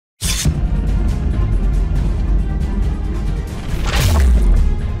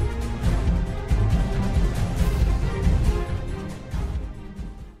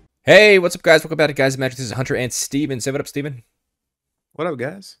Hey, what's up, guys? Welcome back to Guys Magic. This is Hunter and Steven. Say what up, Steven. What up,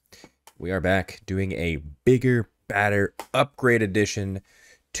 guys? We are back doing a bigger, badder upgrade edition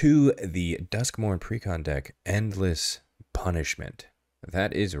to the Duskmourn Precon deck, Endless Punishment.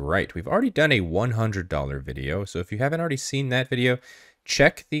 That is right. We've already done a $100 video, so if you haven't already seen that video,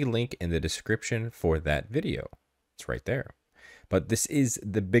 check the link in the description for that video. It's right there. But this is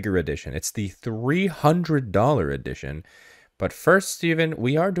the bigger edition. It's the $300 edition. But first, Steven,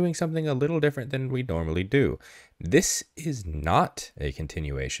 we are doing something a little different than we normally do. This is not a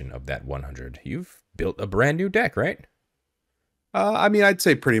continuation of that 100. You've built a brand new deck, right? I'd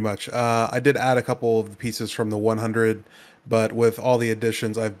say pretty much. I did add a couple of the pieces from the 100, but with all the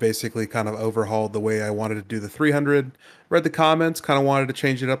additions, I've basically kind of overhauled the way I wanted to do the 300. Read the comments, kind of wanted to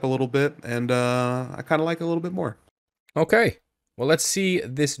change it up a little bit, and I kind of like it a little bit more. Okay. Well, let's see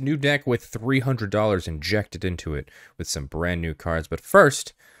this new deck with $300 injected into it with some brand new cards. But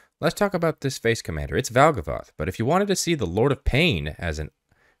first, let's talk about this face commander. It's Valgavoth, but if you wanted to see the Lord of Pain as a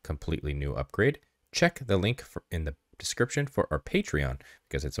completely new upgrade, check the link in the description for our Patreon,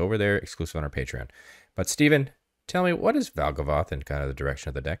 because it's over there exclusive on our Patreon. But Steven, tell me, what is Valgavoth and kind of the direction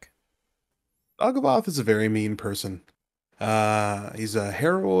of the deck? Valgavoth is a very mean person. He's a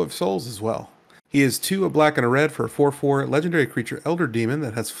Harrower of Souls as well. He is 2, a black and a red for a 4/4 legendary creature Elder Demon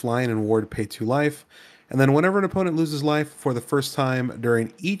that has flying and ward pay 2 life. And then whenever an opponent loses life for the first time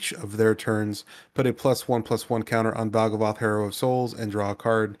during each of their turns, put a +1/+1 counter on Valgavoth Harrower of Souls and draw a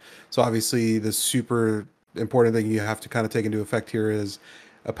card. So obviously the super important thing you have to kind of take into effect here is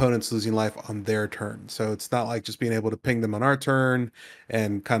opponents losing life on their turn. So it's not like just being able to ping them on our turn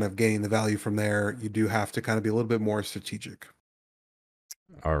and kind of gaining the value from there. You do have to kind of be a little bit more strategic.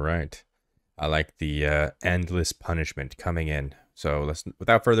 All right. I like the endless punishment coming in. So let's,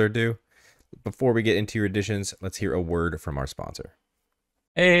 without further ado, before we get into your additions, let's hear a word from our sponsor.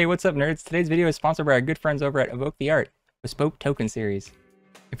 Hey, what's up, nerds? Today's video is sponsored by our good friends over at Evoke the Art, Bespoke Token Series.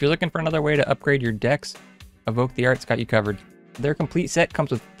 If you're looking for another way to upgrade your decks, Evoke the Art's got you covered. Their complete set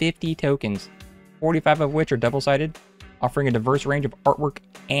comes with 50 tokens, 45 of which are double-sided, offering a diverse range of artwork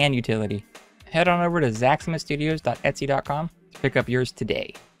and utility. Head on over to zaxxamastudios.etsy.com to pick up yours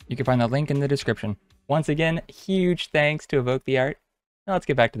today. You can find the link in the description. Once again, huge thanks to Evoke the Art. Now let's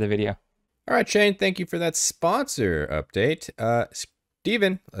get back to the video. All right, Shane, thank you for that sponsor update.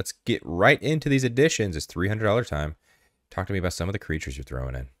 Steven, let's get right into these additions. It's $300 time. Talk to me about some of the creatures you're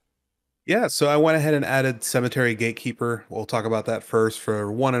throwing in. Yeah, so I went ahead and added Cemetery Gatekeeper. We'll talk about that first.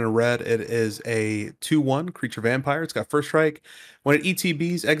 For 1 and a red, it is a 2/1 creature vampire. It's got first strike. When it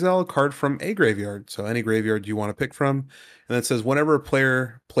ETBs, exile a card from a graveyard. So any graveyard you want to pick from. And it says whenever a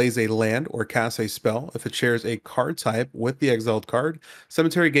player plays a land or casts a spell, if it shares a card type with the exiled card,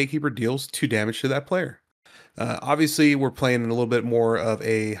 Cemetery Gatekeeper deals 2 damage to that player. Obviously, we're playing a little bit more of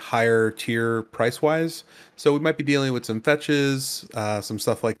a higher tier price wise, so we might be dealing with some fetches, some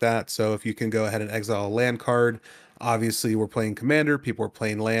stuff like that. So if you can go ahead and exile a land card, obviously we're playing commander, people are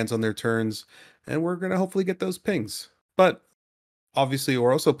playing lands on their turns, and we're going to hopefully get those pings. But obviously,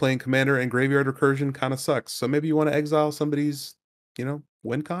 we're also playing commander, and graveyard recursion kind of sucks. So maybe you want to exile somebody's,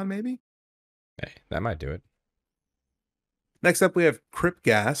 win con, maybe? Hey, that might do it. Next up, we have Crypt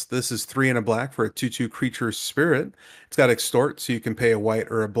Gas. This is 3 and a black for a 2/2 creature spirit. It's got extort, so you can pay a white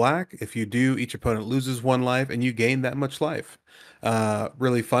or a black. If you do, each opponent loses 1 life and you gain that much life.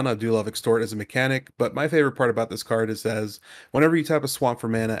 Really fun. I do love extort as a mechanic, but my favorite part about this card is as whenever you tap a swamp for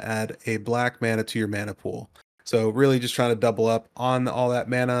mana, add a black mana to your mana pool. So really just trying to double up on all that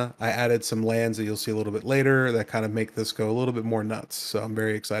mana. I added some lands that you'll see a little bit later that kind of make this go a little bit more nuts. So I'm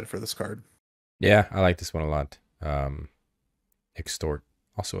very excited for this card. Yeah, I like this one a lot. Extort,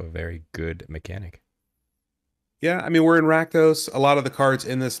 also a very good mechanic. Yeah, I mean, we're in Rakdos. A lot of the cards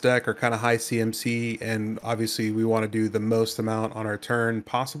in this deck are kind of high CMC, and obviously we want to do the most amount on our turn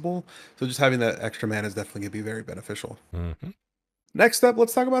possible. So just having that extra mana is definitely going to be very beneficial. Next up,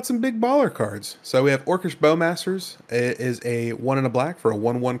 let's talk about some big baller cards. So we have Orcish Bowmasters. It is a 1 and a black for a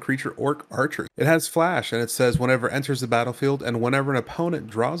 1/1 creature orc archer. It has flash, and it says whenever it enters the battlefield and whenever an opponent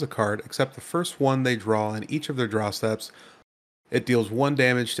draws a card, except the first one they draw in each of their draw steps, it deals 1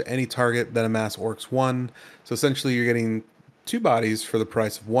 damage to any target that amass orcs 1. So essentially you're getting 2 bodies for the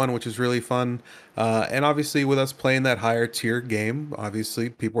price of 1, which is really fun. And obviously with us playing that higher tier game, obviously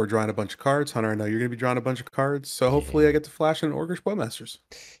people are drawing a bunch of cards. Hunter, I know you're going to be drawing a bunch of cards. So hopefully I get to flash in Orcish Bowmasters.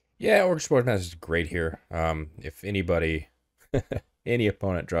 Yeah, Orcish Bowmasters is great here. If anybody, any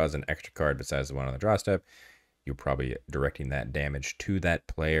opponent draws an extra card besides the one on the draw step, you're probably directing that damage to that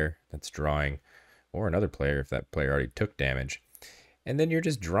player that's drawing, or another player if that player already took damage. And then you're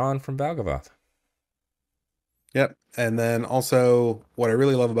just drawn from Valgavoth. Yep. And then also, what I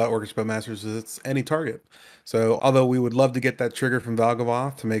really love about Orchestra Masters is it's any target. So, although we would love to get that trigger from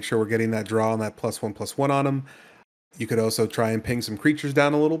Valgavoth to make sure we're getting that draw and that +1/+1 on them, you could also try and ping some creatures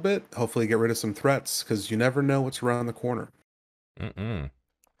down a little bit, hopefully get rid of some threats, because you never know what's around the corner.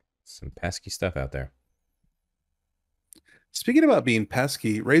 Some pesky stuff out there. Speaking about being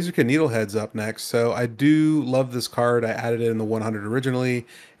pesky, Razorkin Needlehead's up next. So I do love this card. I added it in the 100 originally,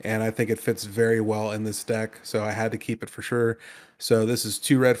 and I think it fits very well in this deck. So I had to keep it for sure. So this is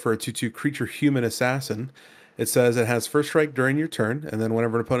 2 red for a 2/2 creature human assassin. It says it has first strike during your turn, and then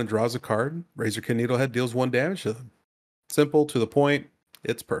whenever an opponent draws a card, Razorkin Needlehead deals 1 damage to them. Simple, to the point.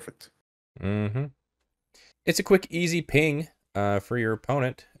 It's perfect. It's a quick, easy ping for your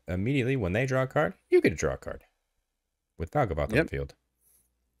opponent. Immediately when they draw a card, you get to draw a card with Valgavoth on the field.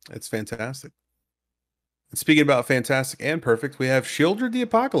 It's fantastic. And speaking about fantastic and perfect, we have Shieldred the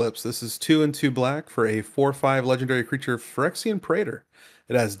Apocalypse. This is 2 and 2 black for a 4/5 legendary creature, Phyrexian Praetor.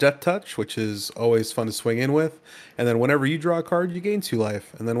 It has Death Touch, which is always fun to swing in with. And then whenever you draw a card, you gain 2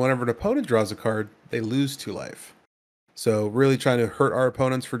 life. And then whenever an opponent draws a card, they lose 2 life. So really trying to hurt our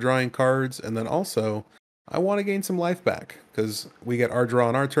opponents for drawing cards. And then also, I want to gain some life back because we get our draw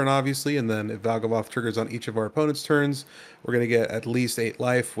on our turn, obviously. And then if Valgavoth triggers on each of our opponent's turns, we're going to get at least 8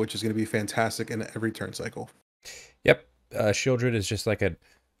 life, which is going to be fantastic in every turn cycle. Yep. Shieldred is just like a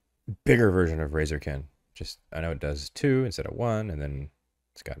bigger version of Razorkin. Just, I know it does 2 instead of 1, and then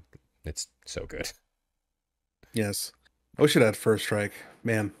it's so good. Yes. I wish it had first strike.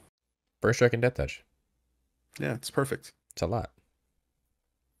 Man. First strike and Death Touch. Yeah, it's perfect. It's a lot.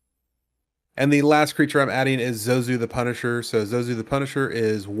 And the last creature I'm adding is Zozu the Punisher. So Zozu the Punisher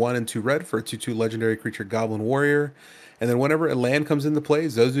is 1 and 2 red for a 2/2 legendary creature, Goblin Warrior. And then whenever a land comes into play,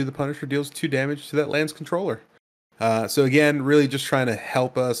 Zozu the Punisher deals 2 damage to that land's controller. So again, really just trying to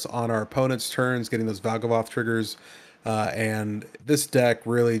help us on our opponent's turns, getting those Valgavoth triggers. And this deck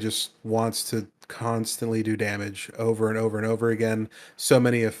really just wants to constantly do damage over and over and over again. So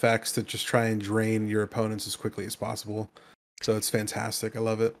many effects to just try and drain your opponents as quickly as possible. So it's fantastic. I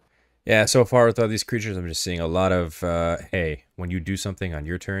love it. Yeah, so far with all these creatures, I'm just seeing a lot of, hey, when you do something on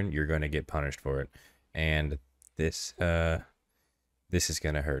your turn, you're going to get punished for it. And this is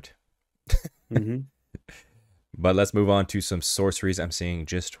going to hurt. Mm-hmm. But let's move on to some sorceries. I'm seeing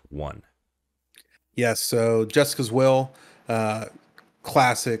just 1. Yes, so Jessica's Will,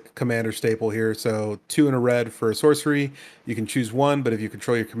 classic commander staple here. So 2 and a red for a sorcery. You can choose 1, but if you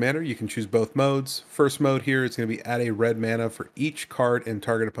control your commander, you can choose both modes. First mode here is going to be add a red mana for each card in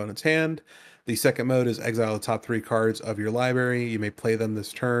target opponent's hand. The second mode is exile the top 3 cards of your library. You may play them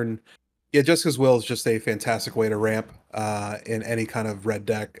this turn. Yeah, Jessica's Will is just a fantastic way to ramp in any kind of red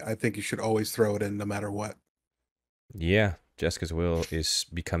deck. I think you should always throw it in no matter what. Yeah, Jessica's Will is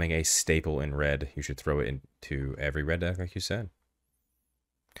becoming a staple in red. You should throw it into every red deck, like you said.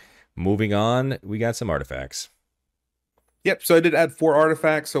 Moving on, we got some artifacts. Yep, so I did add 4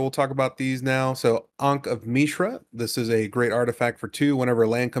 artifacts, so we'll talk about these now. So Ankh of Mishra, this is a great artifact for 2. Whenever a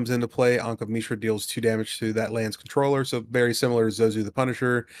land comes into play, Ankh of Mishra deals 2 damage to that land's controller, so very similar to Zozu the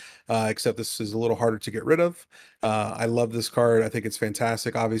Punisher, except this is a little harder to get rid of. I love this card. I think it's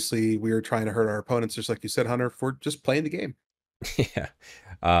fantastic. Obviously, we are trying to hurt our opponents, just like you said, Hunter, for just playing the game. Yeah,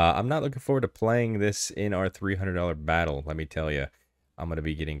 I'm not looking forward to playing this in our $300 battle, let me tell you. I'm going to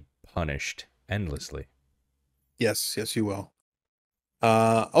be getting punished endlessly. Yes, you will.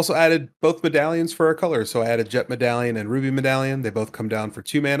 Also added both medallions for our colors. So I added Jet Medallion and Ruby Medallion. They both come down for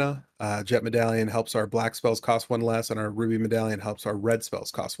 2 mana. Jet Medallion helps our black spells cost 1 less, and our Ruby Medallion helps our red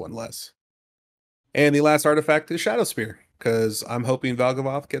spells cost 1 less. And the last artifact is Shadow Spear, because I'm hoping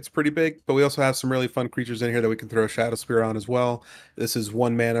Valgavoth gets pretty big, but we also have some really fun creatures in here that we can throw Shadow Spear on as well. This is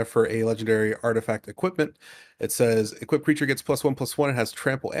 1 mana for a legendary artifact equipment. It says, equipped creature gets +1/+1, it has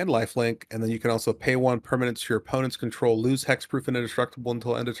trample and lifelink, and then you can also pay 1 permanent to your opponent's control, lose hexproof and indestructible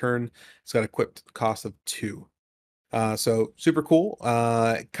until end of turn. It's got equipped cost of 2. So super cool.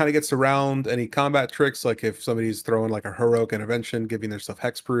 Kind of gets around any combat tricks, like if somebody's throwing like a heroic intervention, giving their stuff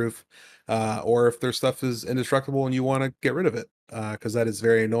hexproof, or if their stuff is indestructible and you want to get rid of it, because that is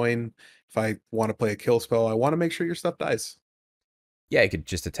very annoying. If I want to play a kill spell, I want to make sure your stuff dies. Yeah, you could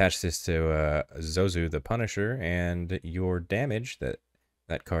just attach this to Zozu the Punisher, and your damage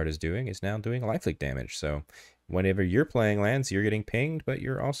that card is doing is now doing lifelink damage. So whenever you're playing lands, you're getting pinged, but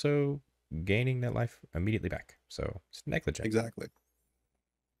you're also gaining that life immediately back. So it's negligent. Exactly.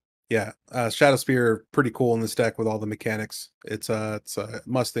 Yeah, Shadow Spear, pretty cool in this deck with all the mechanics. It's a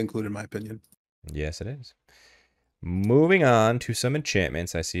must include in my opinion. Yes, it is. Moving on to some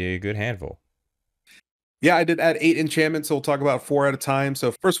enchantments, I see a good handful. Yeah, I did add 8 enchantments, so we'll talk about 4 at a time.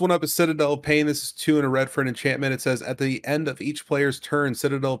 So first one up is Citadel of Pain. This is 2 and a red for an enchantment. It says, at the end of each player's turn,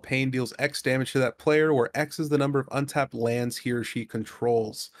 Citadel of Pain deals X damage to that player, where X is the number of untapped lands he or she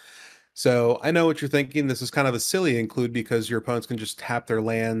controls. So I know what you're thinking. This is kind of a silly include because your opponents can just tap their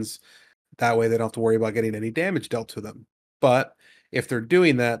lands. That way they don't have to worry about getting any damage dealt to them. But if they're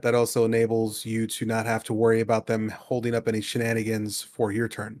doing that, that also enables you to not have to worry about them holding up any shenanigans for your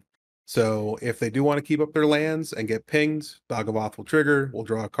turn. So if they do want to keep up their lands and get pinged, Valgavoth will trigger, we'll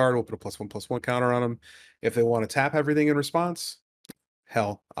draw a card, we'll put a +1/+1 counter on them. If they want to tap everything in response,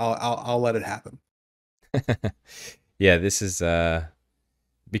 hell, I'll let it happen. Yeah, this is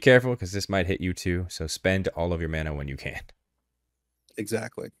be careful because this might hit you too. So spend all of your mana when you can.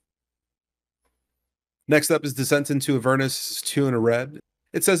 Exactly. Next up is Descent into Avernus. This is 2 and a red.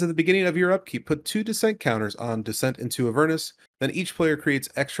 It says at the beginning of your upkeep, put 2 Descent counters on Descent into Avernus. Then each player creates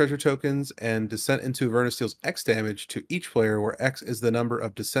X treasure tokens, and Descent into Avernus deals X damage to each player, where X is the number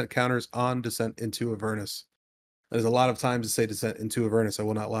of Descent counters on Descent into Avernus. There's a lot of times to say Descent into Avernus, I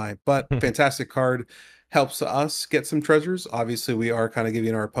will not lie. But fantastic card. Helps us get some treasures. Obviously, we are kind of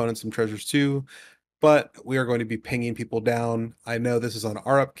giving our opponents some treasures too, but we are going to be pinging people down. I know this is on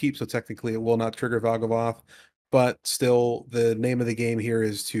our upkeep, so technically it will not trigger Valgavoth, but still the name of the game here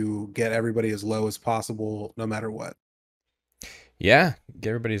is to get everybody as low as possible, no matter what. Yeah,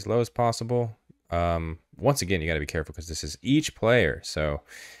 get everybody as low as possible. Once again, you got to be careful because this is each player. So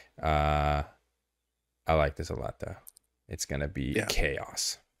I like this a lot, though. It's going to be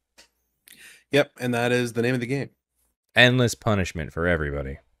chaos. Yep, and that is the name of the game. Endless punishment for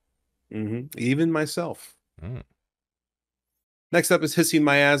everybody. Even myself. Next up is Hissing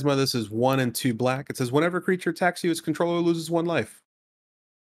Miasma. This is 1 and 2 black. It says, whenever a creature attacks you, its controller loses 1 life.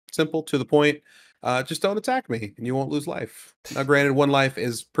 Simple, to the point. Just don't attack me, and you won't lose life. Now, granted, 1 life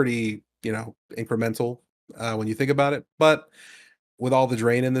is pretty, incremental when you think about it. But with all the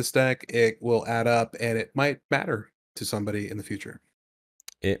drain in this deck, it will add up, and it might matter to somebody in the future.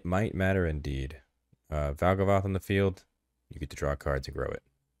 It might matter indeed. Valgavoth on the field, you get to draw cards and grow it.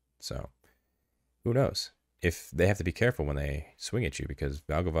 So, who knows? If they have to be careful when they swing at you, because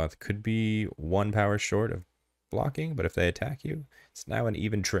Valgavoth could be 1 power short of blocking, but if they attack you, it's now an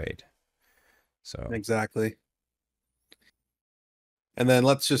even trade. So exactly. And then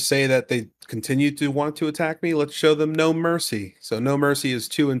let's just say that they continue to want to attack me. Let's show them No Mercy. So No Mercy is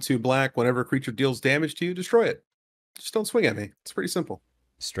 2 and 2 black. Whenever a creature deals damage to you, destroy it. Just don't swing at me. It's pretty simple.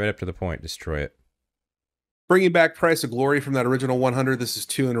 Straight up to the point, destroy it. Bringing back Price of Glory from that original 100. This is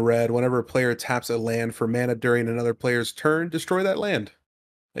 2 and a red. Whenever a player taps a land for mana during another player's turn, destroy that land.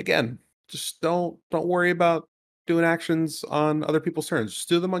 Again, just don't worry about doing actions on other people's turns. Just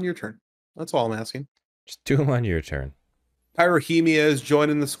do them on your turn. That's all I'm asking. Just do them on your turn. Pyrohemia is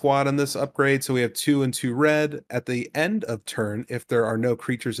joining the squad on this upgrade, so we have 2 and 2 red. At the end of turn, if there are no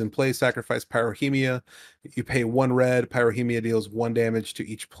creatures in play, sacrifice Pyrohemia. You pay 1 red. Pyrohemia deals 1 damage to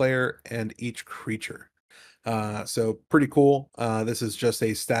each player and each creature. So pretty cool. This is just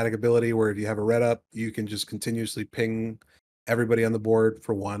a static ability where if you have a red up, you can just continuously ping everybody on the board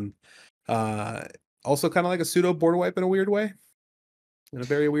for 1. Also kind of like a pseudo board wipe in a weird way. In a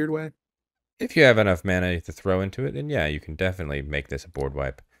very weird way. If you have enough mana to throw into it, then yeah, you can definitely make this a board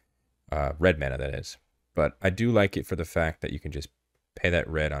wipe. Red mana, that is. But I do like it for the fact that you can just pay that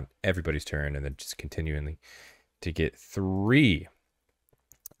red on everybody's turn and then just continually to get 3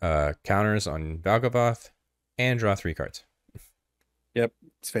 counters on Valgavoth and draw 3 cards. Yep,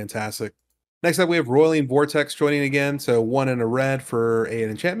 it's fantastic. Next up, we have Roiling Vortex joining again. So 1 and a red for an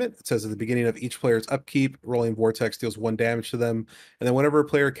enchantment. It says at the beginning of each player's upkeep, Roiling Vortex deals 1 damage to them. And then whenever a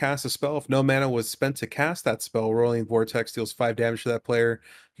player casts a spell, if no mana was spent to cast that spell, Roiling Vortex deals 5 damage to that player.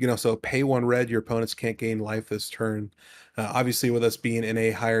 You can also pay 1 red. Your opponents can't gain life this turn. Obviously, with us being in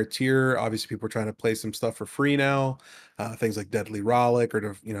a higher tier, obviously people are trying to play some stuff for free now. Things like Deadly Rollick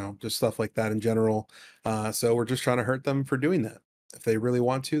or, just stuff like that in general. So we're just trying to hurt them for doing that. If they really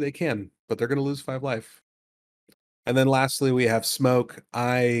want to, they can, but they're going to lose 5 life. And then lastly, we have Smoke.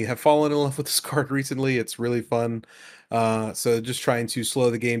 I have fallen in love with this card recently. It's really fun. So just trying to slow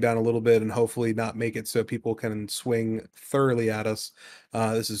the game down a little bit and hopefully not make it so people can swing thoroughly at us.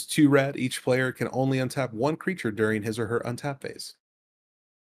 This is 2 red. Each player can only untap 1 creature during his or her untap phase.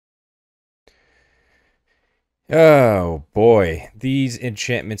 Oh boy, these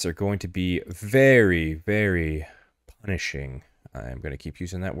enchantments are going to be very, very punishing. I'm going to keep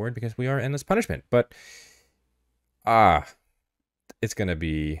using that word because we are endless punishment, but it's going to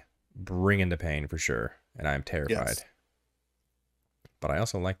be bringing the pain for sure, and I'm terrified. Yes. But I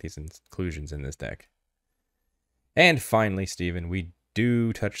also like these inclusions in this deck. And finally, Steven, we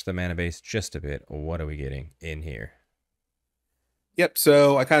do touch the mana base just a bit. What are we getting in here? Yep,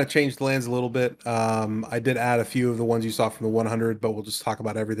 so I kind of changed the lands a little bit. I did add a few of the ones you saw from the 100, but we'll just talk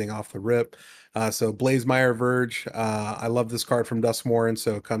about everything off the rip. So Blazemire Verge, I love this card from Duskmourn,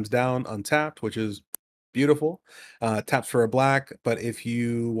 so it comes down untapped, which is beautiful. Taps for a black, but if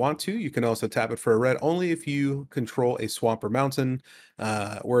you want to, you can also tap it for a red, only if you control a swamp or mountain.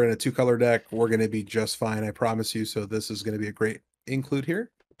 We're in a 2-color deck. We're going to be just fine, I promise you, so this is going to be a great include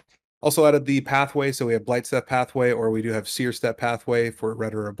here. Also added the pathway, so we have Blight Step pathway, or we do have Seer Step pathway for a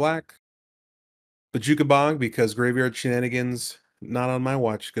red or a black. Bajuka Bog, because graveyard shenanigans, not on my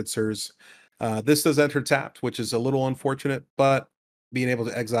watch, good sirs. This does enter tapped, which is a little unfortunate, but being able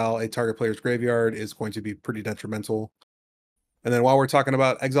to exile a target player's graveyard is going to be pretty detrimental. And then while we're talking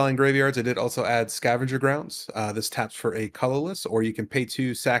about exiling graveyards, I did also add Scavenger Grounds. This taps for a colorless, or you can pay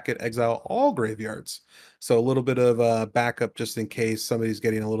 2, sack it, exile all graveyards. So a little bit of backup just in case somebody's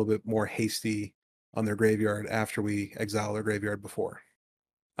getting a little bit more hasty on their graveyard after we exile their graveyard before.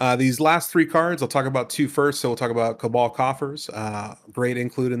 These last 3 cards, I'll talk about 2 first. So we'll talk about Cabal Coffers. Great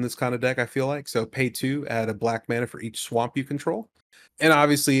include in this kind of deck, I feel like. So pay 2, add a black mana for each swamp you control. And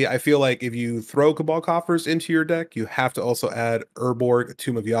obviously, I feel like if you throw Cabal Coffers into your deck, you have to also add Urborg,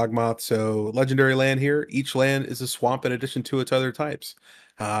 Tomb of Yawgmoth. So legendary land here. Each land is a swamp in addition to its other types.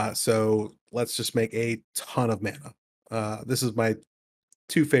 So let's just make a ton of mana. This is my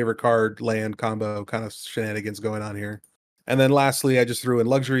 2 favorite card land combo kind of shenanigans going on here. And then lastly, I just threw in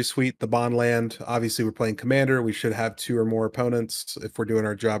Luxury Suite, the bond land. Obviously, we're playing Commander. We should have 2 or more opponents. If we're doing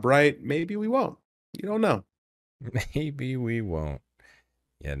our job right, maybe we won't. You don't know. Maybe we won't.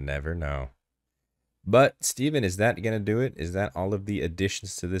 You never know. But, Steven, is that going to do it? Is that all of the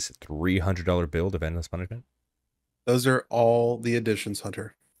additions to this $300 build of Endless Punishment? Those are all the additions,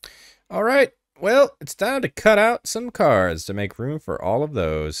 Hunter. All right. Well, it's time to cut out some cards to make room for all of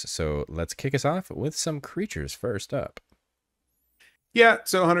those. So let's kick us off with some creatures first up. Yeah,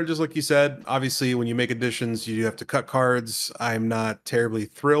 so Hunter, just like you said, obviously when you make additions, you have to cut cards. I'm not terribly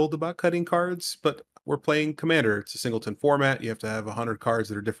thrilled about cutting cards, but we're playing Commander. It's a singleton format. You have to have 100 cards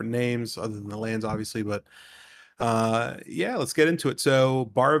that are different names, other than the lands, obviously. But yeah, let's get into it. So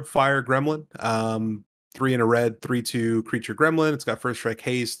Barbed Fire Gremlin, 3 in a red, 3/2 creature gremlin. It's got first strike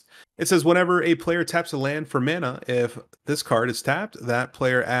haste. It says whenever a player taps a land for mana, if this card is tapped, that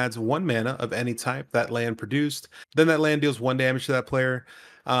player adds 1 mana of any type that land produced. Then that land deals 1 damage to that player.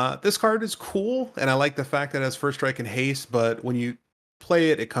 This card is cool, and I like the fact that it has first strike and haste, but when you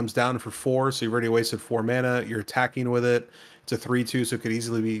play it, it comes down for 4, so you've already wasted 4 mana. You're attacking with it. It's a 3/2, so it could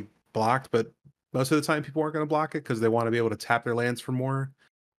easily be blocked, but most of the time people aren't going to block it because they want to be able to tap their lands for more.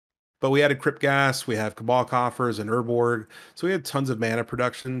 But we added Crypt Gas, we have Cabal Coffers and Urborg, so we had tons of mana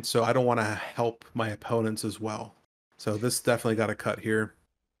production, so I don't want to help my opponents as well. So this definitely got a cut here.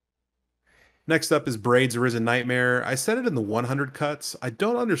 Next up is Braid's Arisen Nightmare. I said it in the 100 cuts. I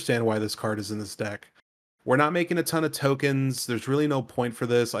don't understand why this card is in this deck. We're not making a ton of tokens. There's really no point for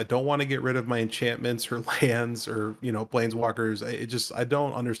this. I don't want to get rid of my enchantments or lands or, planeswalkers. I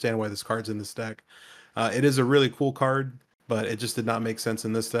don't understand why this card's in this deck. It is a really cool card, but it just did not make sense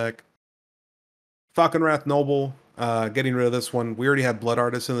in this deck. Falconwrath Noble, getting rid of this one. We already have Blood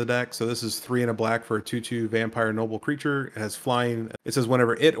Artist in the deck, so this is 3 in a black for a 2/2 Vampire Noble creature. It has flying. It says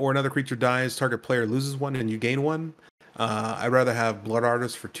whenever it or another creature dies, target player loses 1 and you gain 1. I'd rather have Blood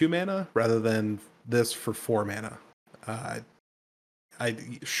Artist for 2 mana rather than this for 4 mana.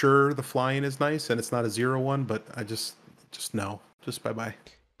 Sure, the flying is nice and it's not a 0/1, but I just no. Just bye-bye.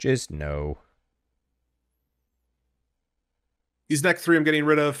 Just no. These next 3 I'm getting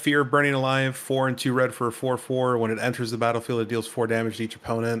rid of. Fear Burning Alive, 4 and 2 red for a 4/4. When it enters the battlefield, it deals 4 damage to each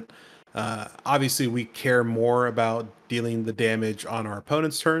opponent. Obviously, we care more about dealing the damage on our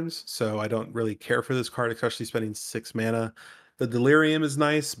opponent's turns, so I don't really care for this card, especially spending 6 mana. The Delirium is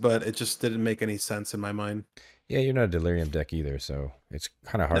nice, but it just didn't make any sense in my mind. Yeah, you're not a Delirium deck either, so it's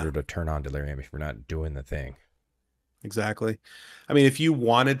kind of harder to turn on Delirium if you're not doing the thing. Exactly. I mean, if you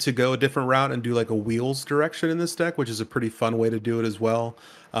wanted to go a different route and do like a wheels direction in this deck, which is a pretty fun way to do it as well,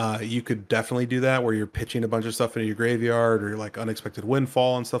 you could definitely do that where you're pitching a bunch of stuff into your graveyard or like unexpected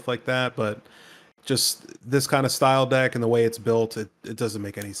windfall and stuff like that. But just this kind of style deck and the way it's built, it doesn't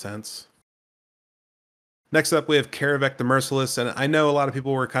make any sense. Next up, we have Karavek the Merciless, and I know a lot of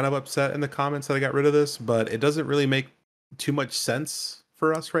people were kind of upset in the comments that I got rid of this, but it doesn't really make too much sense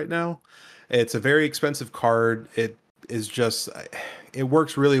for us right now. It's a very expensive card. It is just, it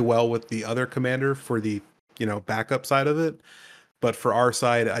works really well with the other commander for the, backup side of it. But for our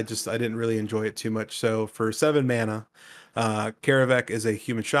side, I didn't really enjoy it too much. So for 7 mana, Karavek is a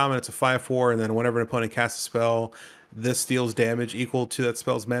human shaman. It's a 5/4, and then whenever an opponent casts a spell, This deals damage equal to that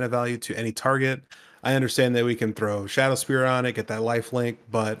spell's mana value to any target. I understand that we can throw Shadow Spear on it, get that life link,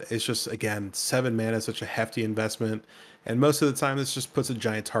 but it's just, again, 7 mana is such a hefty investment. And most of the time, this just puts a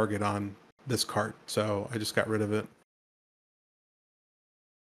giant target on this card. So I just got rid of it.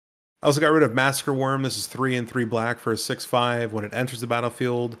 I also got rid of Massacre Worm. This is 3 and 3 black for a 6/5. When it enters the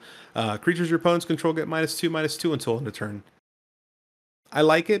battlefield, creatures your opponents control get -2/-2 until end of turn. I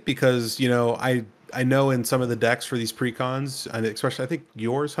like it because, you know, I know in some of the decks for these precons, and especially I think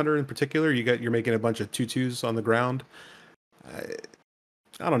yours, Hunter, in particular, you're making a bunch of 2/2s on the ground.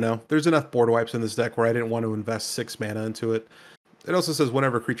 I don't know. There's enough board wipes in this deck where I didn't want to invest 6 mana into it. It also says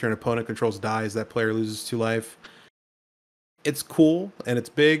whenever a creature an opponent controls dies, that player loses 2 life. It's cool and it's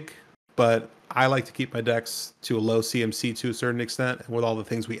big, but I like to keep my decks to a low CMC to a certain extent. And with all the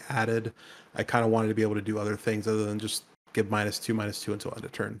things we added, I kind of wanted to be able to do other things other than just give -2/-2 until end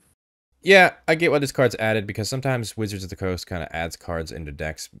of turn. Yeah, I get why this card's added because sometimes Wizards of the Coast kind of adds cards into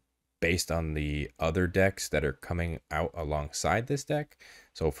decks based on the other decks that are coming out alongside this deck.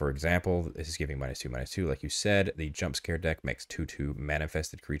 So, for example, this is giving -2/-2. Like you said, the Jump Scare deck makes 2/2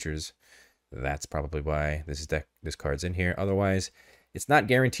 manifested creatures. That's probably why this card's in here. Otherwise, it's not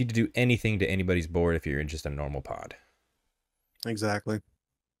guaranteed to do anything to anybody's board if you're in just a normal pod. Exactly.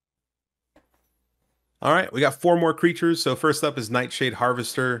 All right, we got 4 more creatures. So first up is Nightshade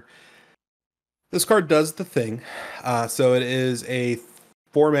Harvester. This card does the thing. So it is a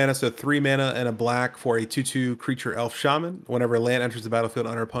 4 mana, so 3 mana and a black for a 2/2 creature elf shaman. Whenever a land enters the battlefield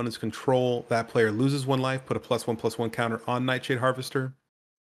under opponent's control, that player loses 1 life. Put a +1/+1 counter on Nightshade Harvester.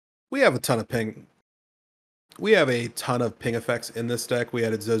 We have a ton of ping. We have a ton of ping effects in this deck. We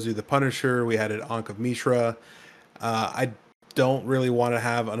added Zozu the Punisher. We added Ankh of Mishra. I don't really want to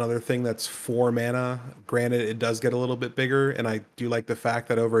have another thing that's 4 mana. Granted, it does get a little bit bigger, and I do like the fact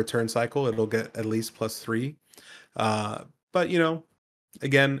that over a turn cycle, it'll get at least +3. But, you know,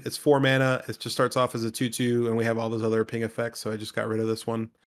 again, it's 4 mana. It just starts off as a 2/2, and we have all those other ping effects, so I just got rid of this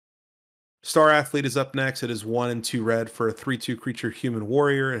one. Star Athlete is up next. It is 1 and 2 red for a 3/2 creature human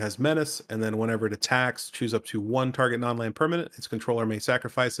warrior. It has menace, and then whenever it attacks, choose up to 1 target non-land permanent. Its controller may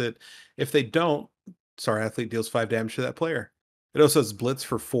sacrifice it. If they don't, Star Athlete deals 5 damage to that player. It also has Blitz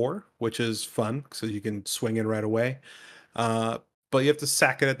for 4, which is fun, so you can swing in right away. But you have to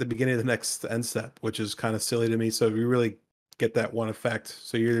sack it at the beginning of the next end step, which is kind of silly to me. So you really get that one effect.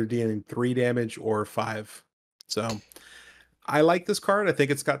 So you're either dealing 3 damage or 5. So I like this card. I think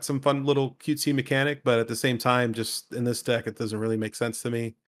it's got some fun little cutesy mechanic, but at the same time, just in this deck, it doesn't really make sense to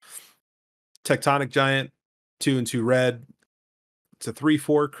me. Tectonic Giant, 2 and 2 red. It's a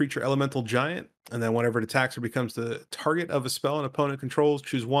 3/4 creature elemental giant. And then whenever it attacks or becomes the target of a spell an opponent controls,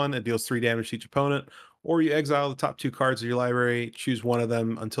 choose 1. It deals 3 damage to each opponent. Or you exile the top 2 cards of your library, choose 1 of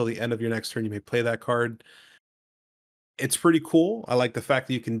them until the end of your next turn. You may play that card. It's pretty cool. I like the fact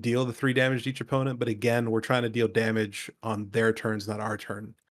that you can deal the 3 damage to each opponent, but again, we're trying to deal damage on their turns, not our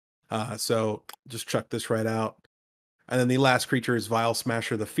turn. So just chuck this right out. And then the last creature is Vile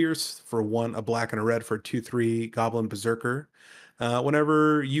Smasher the Fierce for 1, a black and a red for 2/3 Goblin Berserker.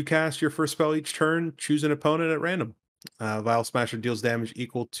 Whenever you cast your first spell each turn, choose an opponent at random. Vile Smasher deals damage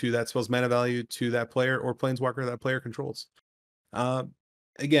equal to that spell's mana value to that player or planeswalker that player controls.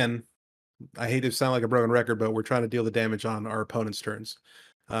 Again, I hate to sound like a broken record, but we're trying to deal the damage on our opponent's turns.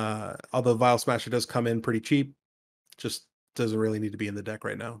 Although Vile Smasher does come in pretty cheap, just doesn't really need to be in the deck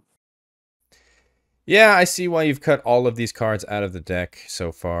right now. Yeah, I see why you've cut all of these cards out of the deck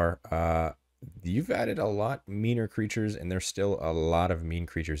so far. You've added a lot meaner creatures, and there's still a lot of mean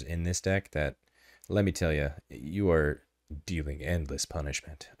creatures in this deck that, let me tell you, you are dealing endless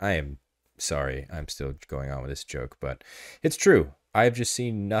punishment. I am sorry, I'm still going on with this joke, but it's true. I've just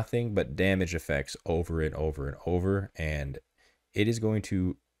seen nothing but damage effects over and over and over, and it is going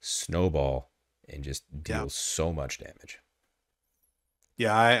to snowball and just deal so much damage.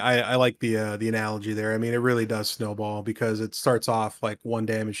 Yeah, I like the analogy there. I mean, it really does snowball because it starts off like 1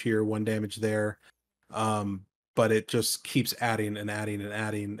 damage here, 1 damage there, but it just keeps adding and adding and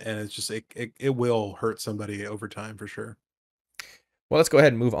adding, and it's just it will hurt somebody over time for sure. Well, let's go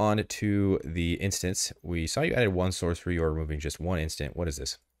ahead and move on to the instance. We saw you added 1 sorcery or removing just 1 instant. What is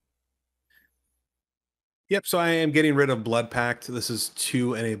this? Yep, so I am getting rid of Blood Pact. This is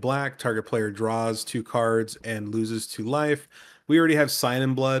 2 and a black. Target player draws 2 cards and loses 2 life. We already have Sign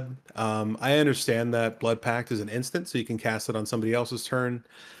in Blood. I understand that Blood Pact is an instant, so you can cast it on somebody else's turn.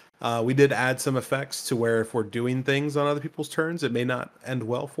 We did add some effects to where if we're doing things on other people's turns, it may not end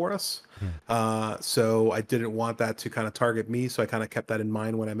well for us. So I didn't want that to kind of target me, so I kind of kept that in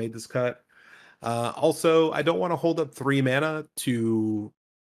mind when I made this cut. Also, I don't want to hold up 3 mana to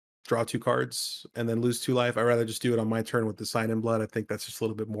draw 2 cards, and then lose 2 life. I'd rather just do it on my turn with the Sign in Blood. I think that's just a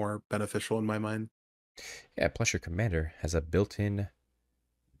little bit more beneficial in my mind. Yeah, plus your commander has a built-in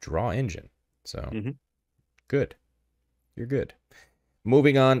draw engine. So good. You're good.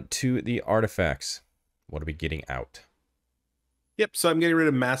 Moving on to the artifacts. What are we getting out? Yep, so I'm getting rid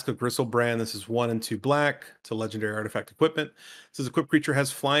of Mask of Gristlebrand. This is 1 and 2 black. It's a legendary artifact equipment. It says equipped creature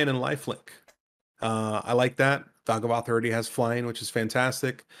has flying and lifelink. I like that. Valgavoth already has flying, which is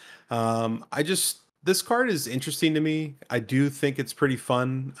fantastic. This card is interesting to me. I do think it's pretty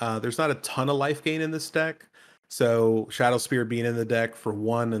fun. There's not a ton of life gain in this deck. So Shadow Spear being in the deck for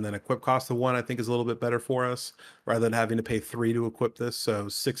 1 and then equip cost of 1, I think is a little bit better for us rather than having to pay 3 to equip this. So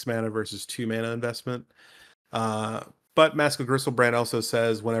 6 mana versus 2 mana investment. But Mask of Gristlebrand also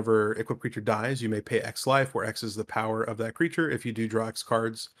says whenever equipped creature dies, you may pay X life, where X is the power of that creature. If you do draw X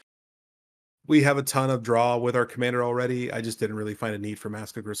cards, we have a ton of draw with our commander already. I just didn't really find a need for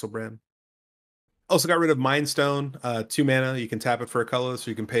Mask of Gristlebrand. Also got rid of Mind Stone, 2 mana. You can tap it for a colorless,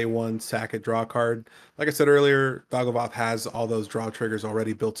 so you can pay 1, sack it, draw a card. Like I said earlier, Valgavoth has all those draw triggers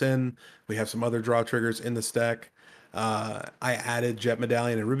already built in. We have some other draw triggers in this deck. I added Jet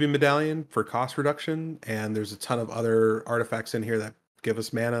Medallion and Ruby Medallion for cost reduction, and there's a ton of other artifacts in here that give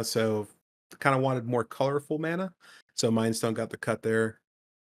us mana, so kind of wanted more colorful mana. So Mind Stone got the cut there.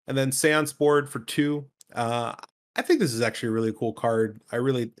 And then Seance Board for 2. I think this is actually a really cool card. I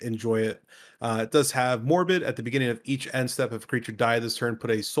really enjoy it. It does have Morbid at the beginning of each end step. If a creature died this turn, put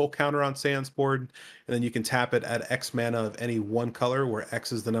a soul counter on Seance Board, and then you can tap it at X mana of any one color, where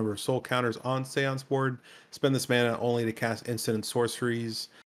X is the number of soul counters on Seance Board. Spend this mana only to cast instant and sorceries,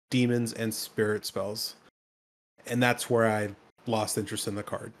 demons, and spirit spells. And that's where I lost interest in the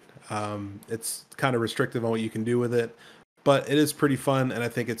card. It's kind of restrictive on what you can do with it, but it is pretty fun, and I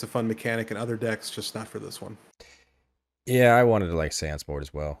think it's a fun mechanic in other decks, just not for this one. Yeah, I wanted to like Seance Board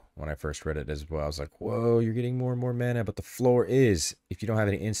as well. When I first read it as well, I was like, whoa, you're getting more and more mana. But the floor is, if you don't have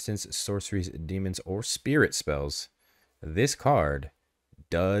any instants, sorceries, demons, or spirit spells, this card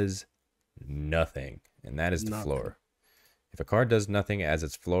does nothing. And that is the floor. If a card does nothing as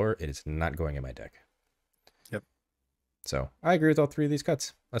its floor, it is not going in my deck. Yep. So I agree with all 3 of these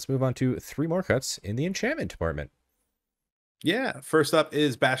cuts. Let's move on to 3 more cuts in the enchantment department. Yeah, first up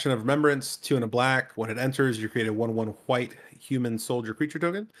is Bastion of Remembrance, 2 and a black. When it enters, you create a 1/1 white human soldier creature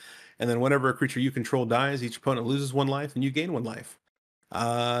token. And then whenever a creature you control dies, each opponent loses 1 life and you gain 1 life.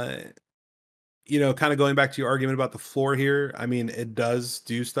 Kind of going back to your argument about the floor here, I mean, it does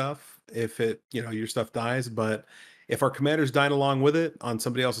do stuff if your stuff dies, but if our commander's dying along with it on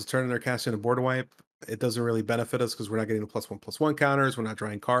somebody else's turn and they're casting a border wipe, it doesn't really benefit us because we're not getting the +1/+1 counters, we're not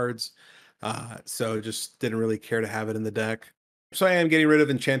drawing cards. So just didn't really care to have it in the deck. So I am getting rid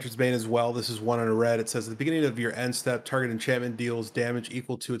of Enchantress Bane as well. This is 1 and a red. It says at the beginning of your end step, target enchantment deals damage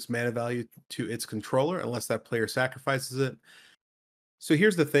equal to its mana value to its controller unless that player sacrifices it. So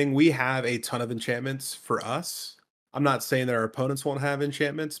here's the thing. We have a ton of enchantments for us. I'm not saying that our opponents won't have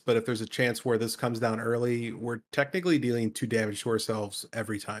enchantments, but if there's a chance where this comes down early, we're technically dealing 2 damage to ourselves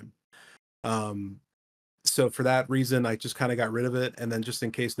every time. So for that reason, I just kind of got rid of it. And then just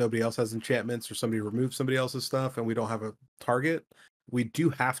in case nobody else has enchantments or somebody removes somebody else's stuff and we don't have a target, we do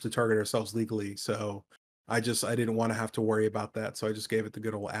have to target ourselves legally. So I didn't want to have to worry about that. So I just gave it the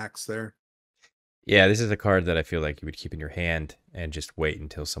good old axe there. Yeah, this is a card that I feel like you would keep in your hand and just wait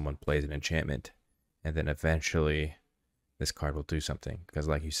until someone plays an enchantment. And then eventually this card will do something. Because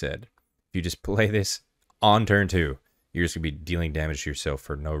like you said, if you just play this on turn 2, you're just going to be dealing damage to yourself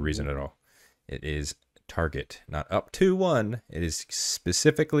for no reason at all. It is target, not up to 1. It is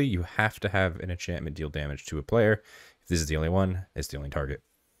specifically you have to have an enchantment deal damage to a player. If this is the only one, it's the only target.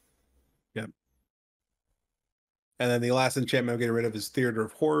 Yep. And then the last enchantment I'm getting rid of is Theater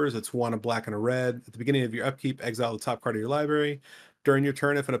of Horrors. It's 1, a black and a red. At the beginning of your upkeep, exile the top card of your library. During your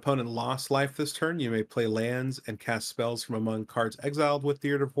turn, if an opponent lost life this turn, you may play lands and cast spells from among cards exiled with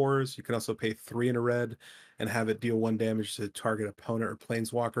Theater of Horrors. You can also pay 3 and a red and have it deal 1 damage to target opponent or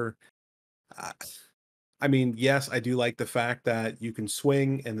planeswalker. I mean, yes, I do like the fact that you can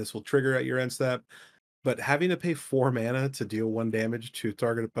swing and this will trigger at your end step, but having to pay 4 mana to deal 1 damage to a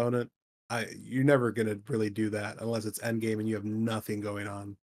target opponent, you're never going to really do that unless it's endgame and you have nothing going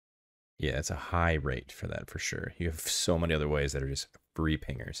on. Yeah, it's a high rate for that for sure. You have so many other ways that are just free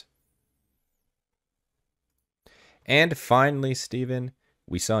pingers. And finally, Steven,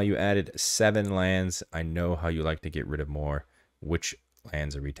 we saw you added 7 lands. I know how you like to get rid of more. Which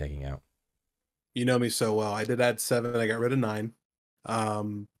lands are we taking out? You know me so well. I did add 7. I got rid of 9.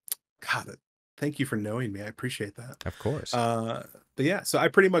 God, thank you for knowing me. I appreciate that. Of course. But yeah, so I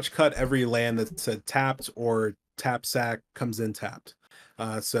pretty much cut every land that said tapped or tap sack comes in tapped.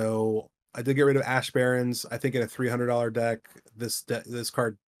 So I did get rid of Ash Barons. I think in a $300 deck, this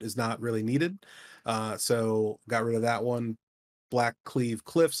card is not really needed. So got rid of that one. Black Cleave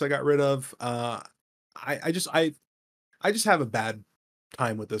Cliffs I got rid of. I just have a bad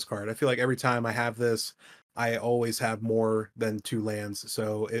time with this card. I feel like every time I have this, I always have more than 2 lands,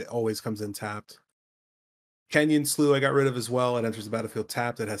 so it always comes in tapped. Kenyan Slough I got rid of as well. It enters the battlefield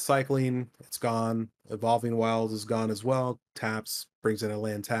tapped. It has cycling. It's gone. Evolving Wilds is gone as well. Taps, brings in a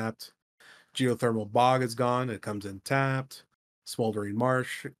land tapped. Geothermal Bog is gone. It comes in tapped. Smoldering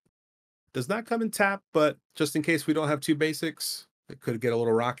Marsh does not come in tapped, but just in case we don't have 2 basics, it could get a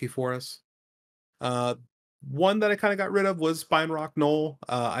little rocky for us. One that I kind of got rid of was Spine Rock Knoll.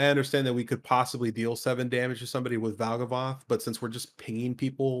 I understand that we could possibly deal 7 damage to somebody with Valgavoth, but since we're just pinging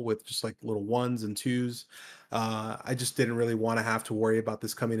people with just like little 1s and 2s, I just didn't really want to have to worry about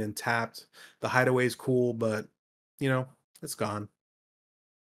this coming in tapped. The Hideaway is cool, but you know, it's gone.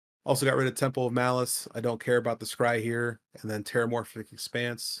 Also got rid of Temple of Malice. I don't care about the Scry here. And then Terramorphic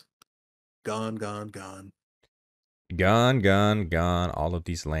Expanse. Gone, gone, gone. Gone, gone, gone. All of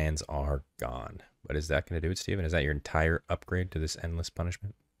these lands are gone. What is that going to do it, Steven? Is that your entire upgrade to this endless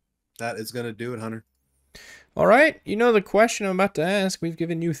punishment? That is going to do it, Hunter. All right. You know the question I'm about to ask. We've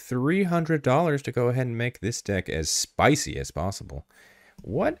given you $300 to go ahead and make this deck as spicy as possible.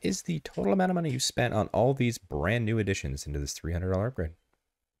 What is the total amount of money you spent on all these brand new additions into this $300 upgrade?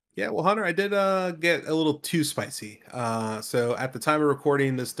 Yeah, well, Hunter, I did get a little too spicy. So at the time of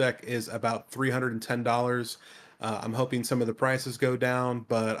recording, this deck is about $310. I'm hoping some of the prices go down,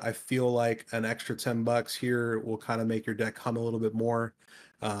 but I feel like an extra $10 here will kind of make your deck hum a little bit more.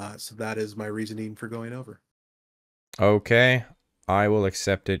 So that is my reasoning for going over. Okay, I will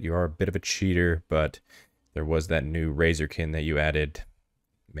accept it. You are a bit of a cheater, but there was that new Razorkin that you added.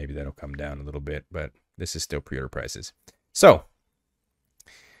 Maybe that'll come down a little bit, but this is still pre-order prices. So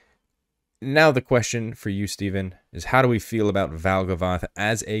now the question for you, Steven, is how do we feel about Valgavoth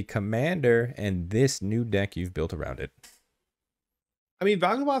as a commander and this new deck you've built around it? I mean,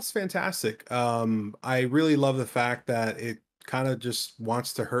 Valgavoth's fantastic. I really love the fact that it kind of just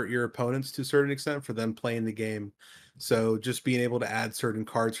wants to hurt your opponents to a certain extent for them playing the game. So just being able to add certain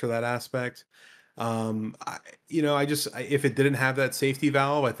cards for that aspect. If it didn't have that safety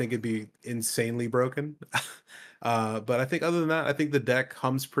valve, I think it'd be insanely broken. But I think other than that, I think the deck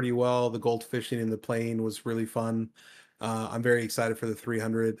hums pretty well. The gold fishing in the plane was really fun. I'm very excited for the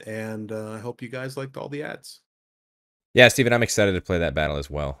 300, and I hope you guys liked all the ads. Yeah, Steven, I'm excited to play that battle as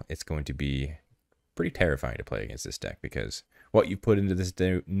well. It's going to be pretty terrifying to play against this deck because what you put into this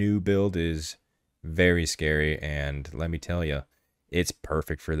new build is very scary, and let me tell you, it's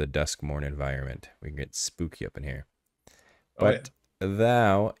perfect for the Duskmorn environment. We can get spooky up in here. But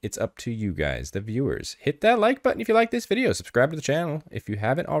now it's up to you guys, the viewers. Hit that like button if you like this video. Subscribe to the channel if you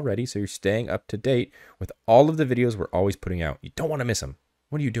haven't already so you're staying up to date with all of the videos we're always putting out. You don't want to miss them.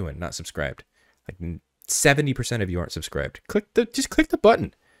 What are you doing not subscribed? Like 70% of you aren't subscribed. Just click the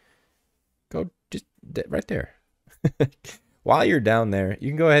button. Go just right there. While you're down there, you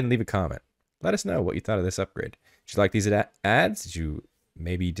can go ahead and leave a comment. Let us know what you thought of this upgrade. Did you like these ads? Did you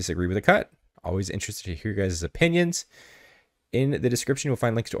maybe disagree with the cut? Always interested to hear your guys' opinions. In the description, you'll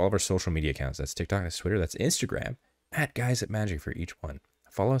find links to all of our social media accounts. That's TikTok, that's Twitter, that's Instagram, @GuysAtMagic for each one.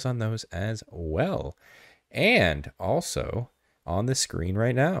 Follow us on those as well. And also on the screen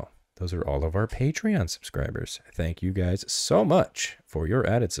right now, those are all of our Patreon subscribers. Thank you guys so much for your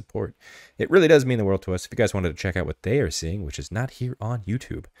added support. It really does mean the world to us. If you guys wanted to check out what they are seeing, which is not here on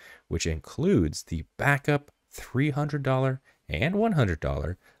YouTube, which includes the backup $300 and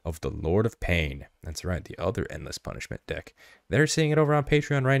 $100 of the Lord of Pain. That's right, the other Endless Punishment deck. They're seeing it over on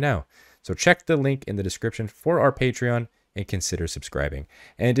Patreon right now. So check the link in the description for our Patreon and consider subscribing.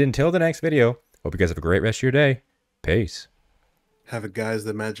 And until the next video, hope you guys have a great rest of your day. Peace. Have a Guys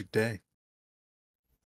the Magic day.